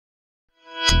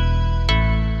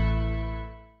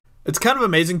It's kind of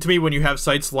amazing to me when you have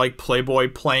sites like Playboy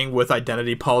playing with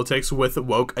identity politics with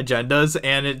woke agendas,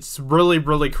 and it's really,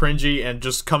 really cringy and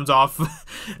just comes off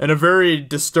in a very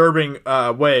disturbing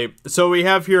way. So we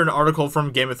have here an article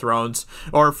from Game of Thrones,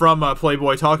 or from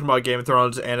Playboy talking about Game of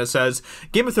Thrones, and it says,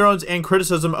 Game of Thrones and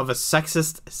criticism of a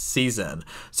sexist season.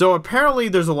 So apparently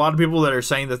there's a lot of people that are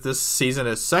saying that this season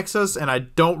is sexist, and I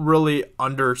don't really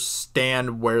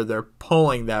understand where they're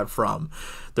pulling that from.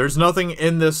 There's nothing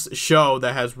in this show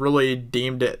that has really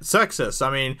deemed it sexist. I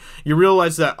mean, you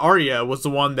realize that Arya was the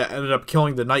one that ended up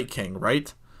killing the Night King,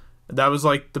 right? That was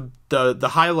like the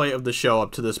highlight of the show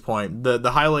up to this point,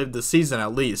 the highlight of the season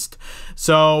at least.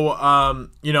 So,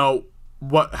 you know,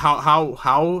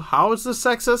 how is this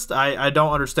sexist? I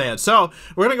don't understand. So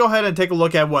we're gonna go ahead and take a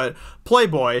look at what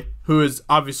Playboy, who is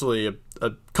obviously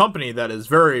a company that is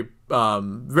very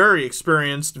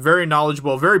experienced, very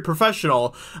knowledgeable, very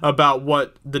professional about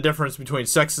what the difference between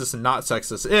sexist and not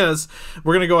sexist is.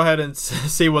 We're going to go ahead and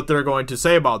see what they're going to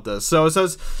say about this. So it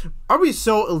says, are we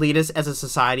so elitist as a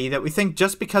society that we think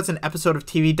just because an episode of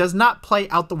TV does not play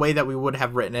out the way that we would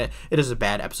have written it, it is a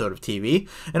bad episode of TV?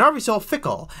 And are we so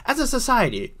fickle as a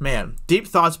society? Man, deep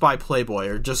thoughts by Playboy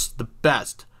are just the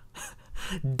best.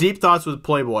 Deep thoughts with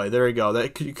Playboy. There you go.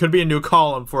 That could be a new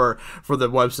column for the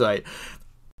website.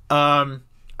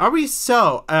 Are we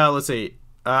so, let's see,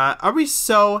 are we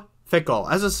so fickle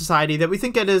as a society that we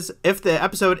think it is, if the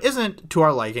episode isn't to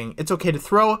our liking, it's okay to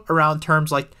throw around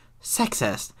terms like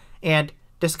sexist and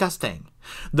disgusting?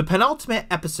 The penultimate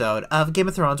episode of Game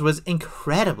of Thrones was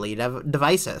incredibly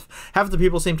divisive. Half the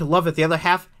people seemed to love it, the other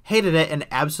half hated it, and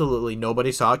absolutely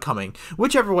nobody saw it coming.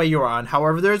 Whichever way you're on,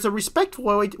 however, there is a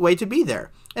respectful way to be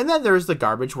there. And then there's the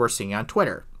garbage we're seeing on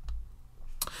Twitter.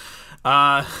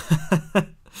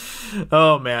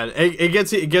 Oh man, it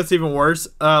gets even worse.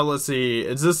 Let's see.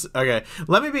 Is this okay?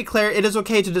 Let me be clear. It is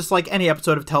okay to dislike any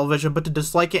episode of television, but to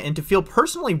dislike it and to feel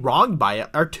personally wronged by it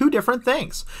are two different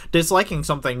things. Disliking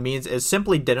something means it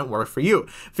simply didn't work for you.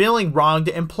 Feeling wronged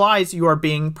implies you are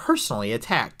being personally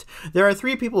attacked. There are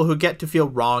three people who get to feel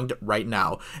wronged right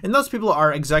now, and those people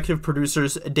are executive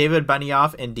producers David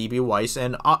Benioff and D.B. Weiss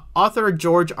and author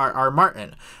George R.R.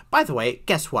 Martin. By the way,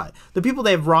 guess what? The people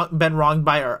they have been wronged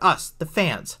by are us, the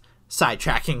fans.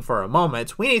 Sidetracking for a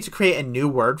moment, we need to create a new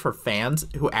word for fans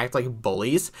who act like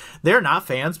bullies. They're not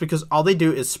fans because all they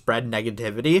do is spread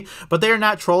negativity, but they are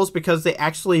not trolls because they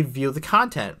actually view the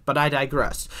content. But I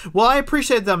digress. Well, I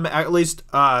appreciate them at least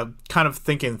kind of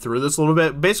thinking through this a little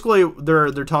bit. Basically,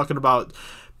 they're talking about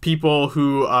people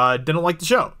who didn't like the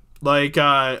show. Like,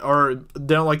 or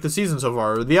don't like the season so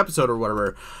far, or the episode, or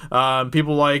whatever.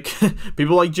 People like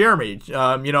Jeremy,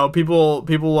 you know, people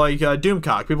like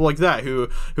Doomcock, people like that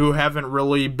who haven't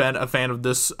really been a fan of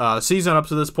this season up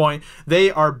to this point.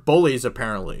 They are bullies,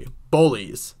 apparently.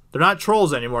 Bullies. They're not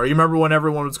trolls anymore. You remember when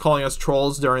everyone was calling us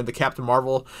trolls during the Captain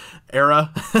Marvel era,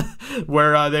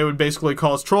 where they would basically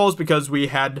call us trolls because we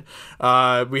had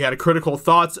critical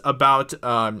thoughts about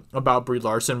Brie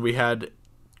Larson. We had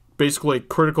basically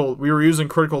we were using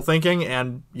critical thinking,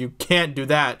 and you can't do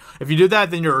that. If you do that,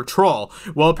 then you're a troll.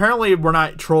 Well, apparently we're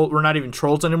not even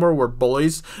trolls anymore, we're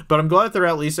bullies, but I'm glad they're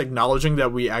at least acknowledging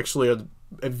that we actually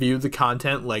view the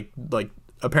content like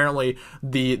apparently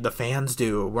the fans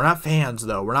do. We're not fans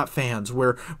though. We're not fans.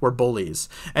 We're bullies.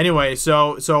 Anyway,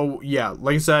 so yeah,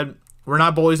 like I said, we're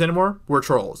not bullies anymore, we're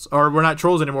trolls. Or we're not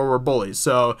trolls anymore, we're bullies.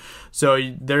 So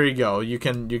there you go. You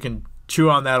can chew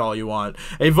on that all you want.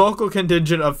 A vocal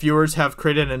contingent of viewers have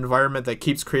created an environment that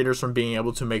keeps creators from being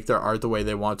able to make their art the way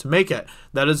they want to make it.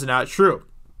 That is not true.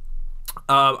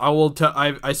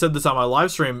 I said this on my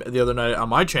live stream the other night on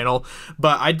my channel,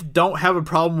 but I don't have a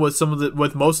problem with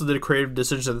most of the creative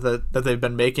decisions that they've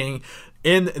been making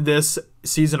in this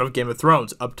season of Game of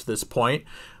Thrones up to this point.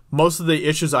 Most of the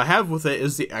issues I have with it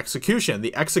is the execution.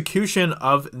 The execution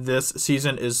of this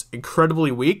season is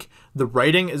incredibly weak. The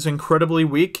writing is incredibly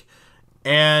weak.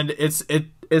 And it's not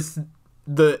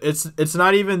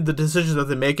even the decisions that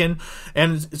they're making,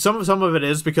 and some of it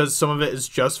is because some of it is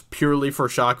just purely for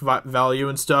shock value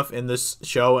and stuff in this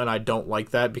show, and I don't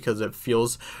like that because it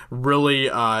feels really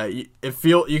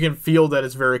you can feel that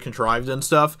it's very contrived and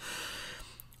stuff.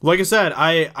 Like I said,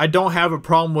 I don't have a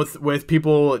problem with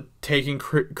people taking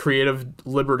creative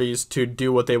liberties to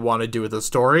do what they want to do with the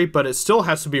story, but it still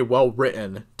has to be well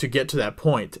written to get to that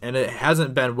point, and it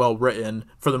hasn't been well written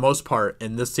for the most part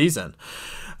in this season.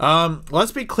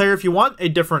 Let's be clear, if you want a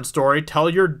different story, tell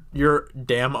your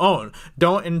damn own.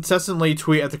 Don't incessantly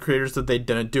tweet at the creators that they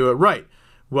didn't do it right.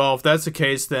 Well, if that's the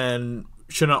case, then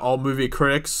shouldn't all movie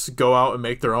critics go out and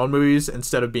make their own movies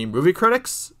instead of being movie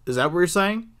critics? Is that what you're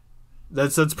saying?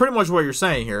 That's pretty much what you're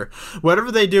saying here.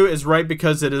 Whatever they do is right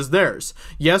because it is theirs.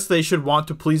 Yes, they should want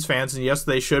to please fans, and yes,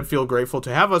 they should feel grateful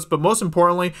to have us, but most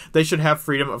importantly, they should have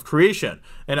freedom of creation.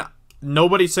 And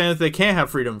nobody's saying that they can't have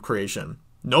freedom of creation.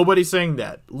 Nobody's saying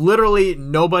that. Literally,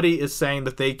 nobody is saying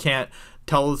that they can't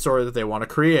tell the story that they want to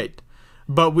create.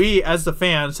 But we, as the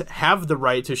fans, have the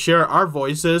right to share our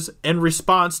voices in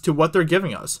response to what they're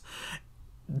giving us.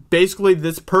 Basically,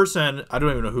 this person, I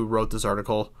don't even know who wrote this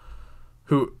article,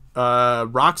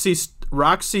 Roxy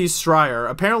Stryer.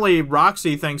 Apparently,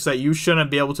 Roxy thinks that you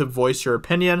shouldn't be able to voice your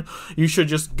opinion. You should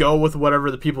just go with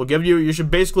whatever the people give you. You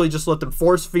should basically just let them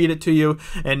force feed it to you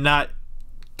and not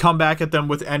come back at them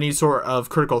with any sort of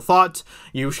critical thought.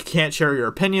 You can't share your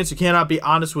opinions. You cannot be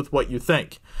honest with what you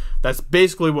think. That's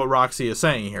basically what Roxy is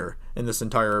saying here in this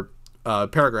entire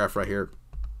paragraph right here.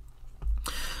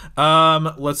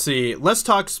 Let's see. Let's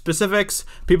talk specifics.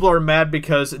 People are mad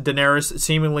because Daenerys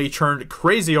seemingly turned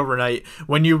crazy overnight.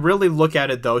 When you really look at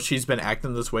it, though, she's been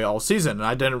acting this way all season.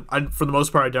 And for the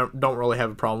most part, I don't really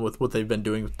have a problem with what they've been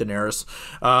doing with Daenerys.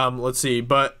 Let's see.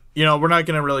 But, you know, we're not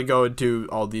going to really go into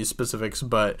all these specifics,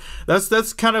 but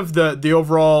that's kind of the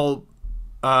overall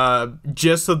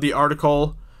gist of the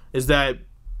article, is that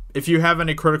if you have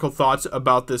any critical thoughts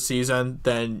about this season,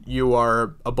 then you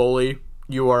are a bully,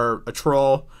 you are a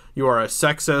troll, you are a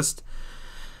sexist.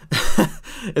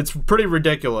 It's pretty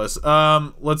ridiculous.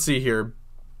 Let's see here.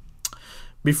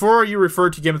 Before you refer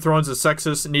to Game of Thrones as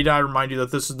sexist, need I remind you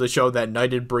that this is the show that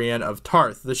knighted Brienne of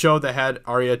Tarth, the show that had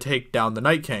Arya take down the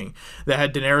Night King, that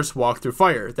had Daenerys walk through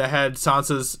fire, that had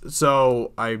Sansa's...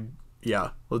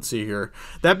 Yeah, let's see here.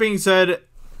 That being said,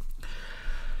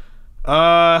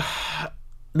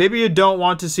 maybe you don't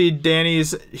want to see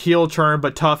Dany's heel turn,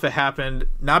 but tough, it happened.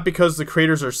 Not because the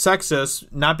creators are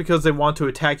sexist, not because they want to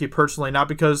attack you personally, not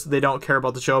because they don't care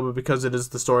about the show, but because it is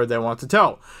the story they want to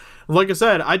tell. Like I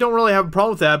said, I don't really have a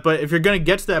problem with that, but if you're going to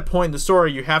get to that point in the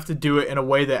story, you have to do it in a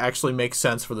way that actually makes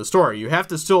sense for the story. You have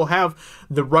to still have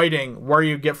the writing where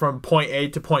you get from point A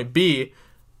to point B.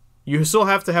 You still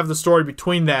have to have the story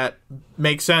between that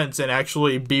make sense and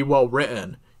actually be well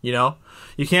written, you know?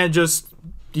 You can't just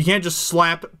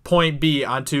slap point B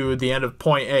onto the end of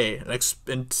point A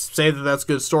and say that that's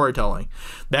good storytelling.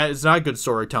 That is not good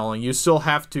storytelling. You still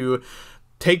have to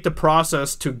take the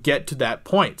process to get to that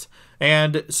point.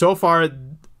 And so far,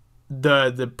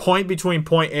 the point between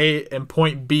point A and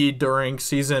point B during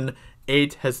season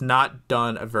 8 has not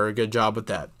done a very good job with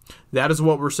that. That is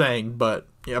what we're saying, but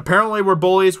yeah, apparently we're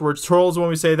bullies, we're trolls when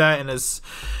we say that, and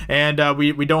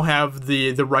we don't have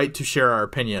the right to share our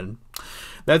opinion.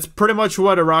 That's pretty much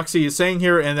what Roxy is saying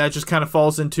here, and that just kind of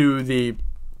falls into the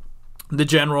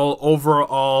general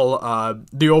overall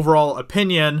overall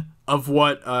opinion of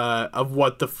what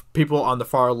the people on the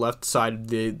far left side of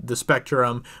the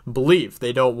spectrum believe.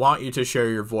 They don't want you to share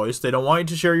your voice. They don't want you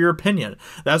to share your opinion.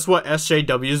 That's what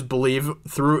SJWs believe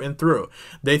through and through.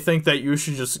 They think that you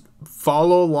should just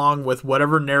follow along with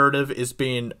whatever narrative is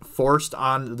being forced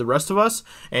on the rest of us,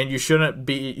 and you shouldn't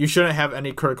have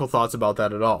any critical thoughts about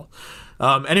that at all.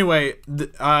 Anyway,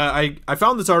 I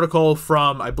found this article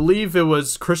from, I believe it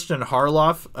was Christian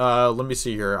Harloff. Let me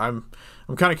see here.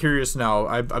 I'm kind of curious now.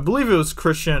 I believe it was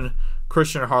Christian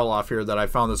Harloff here that I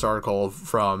found this article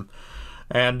from,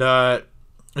 and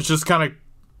it's just kind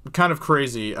of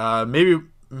crazy. Maybe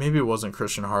it wasn't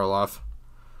Christian Harloff.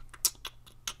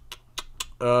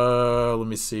 Let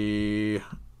me see.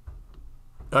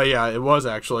 Yeah, it was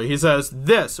actually. He says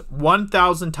this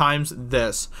 1,000 times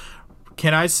this.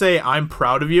 Can I say I'm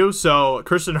proud of you? So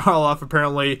Christian Harloff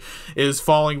apparently is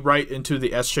falling right into the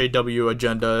SJW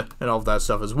agenda and all of that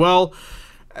stuff as well,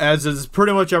 as is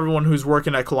pretty much everyone who's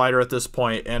working at Collider at this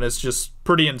point, and it's just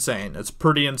pretty insane. It's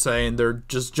pretty insane. They're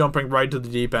just jumping right to the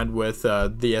deep end with the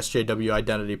SJW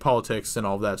identity politics and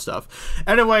all of that stuff.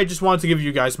 Anyway, I just wanted to give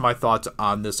you guys my thoughts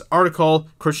on this article.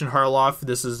 Christian Harloff,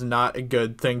 this is not a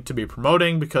good thing to be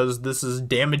promoting because this is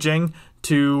damaging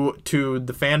to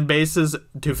the fan bases,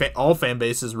 all fan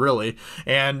bases really,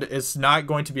 and it's not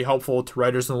going to be helpful to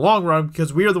writers in the long run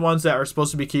because we are the ones that are supposed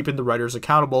to be keeping the writers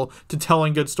accountable to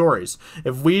telling good stories.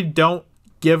 If we don't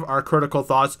give our critical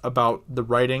thoughts about the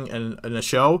writing in a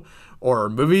show or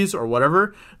movies or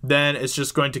whatever, then it's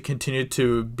just going to continue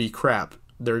to be crap.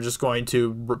 They're just going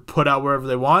to put out whatever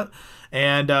they want,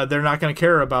 and they're not going to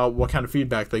care about what kind of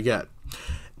feedback they get.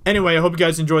 Anyway, I hope you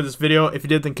guys enjoyed this video. If you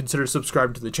did, then consider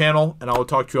subscribing to the channel, and I will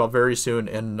talk to you all very soon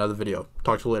in another video.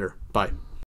 Talk to you later. Bye.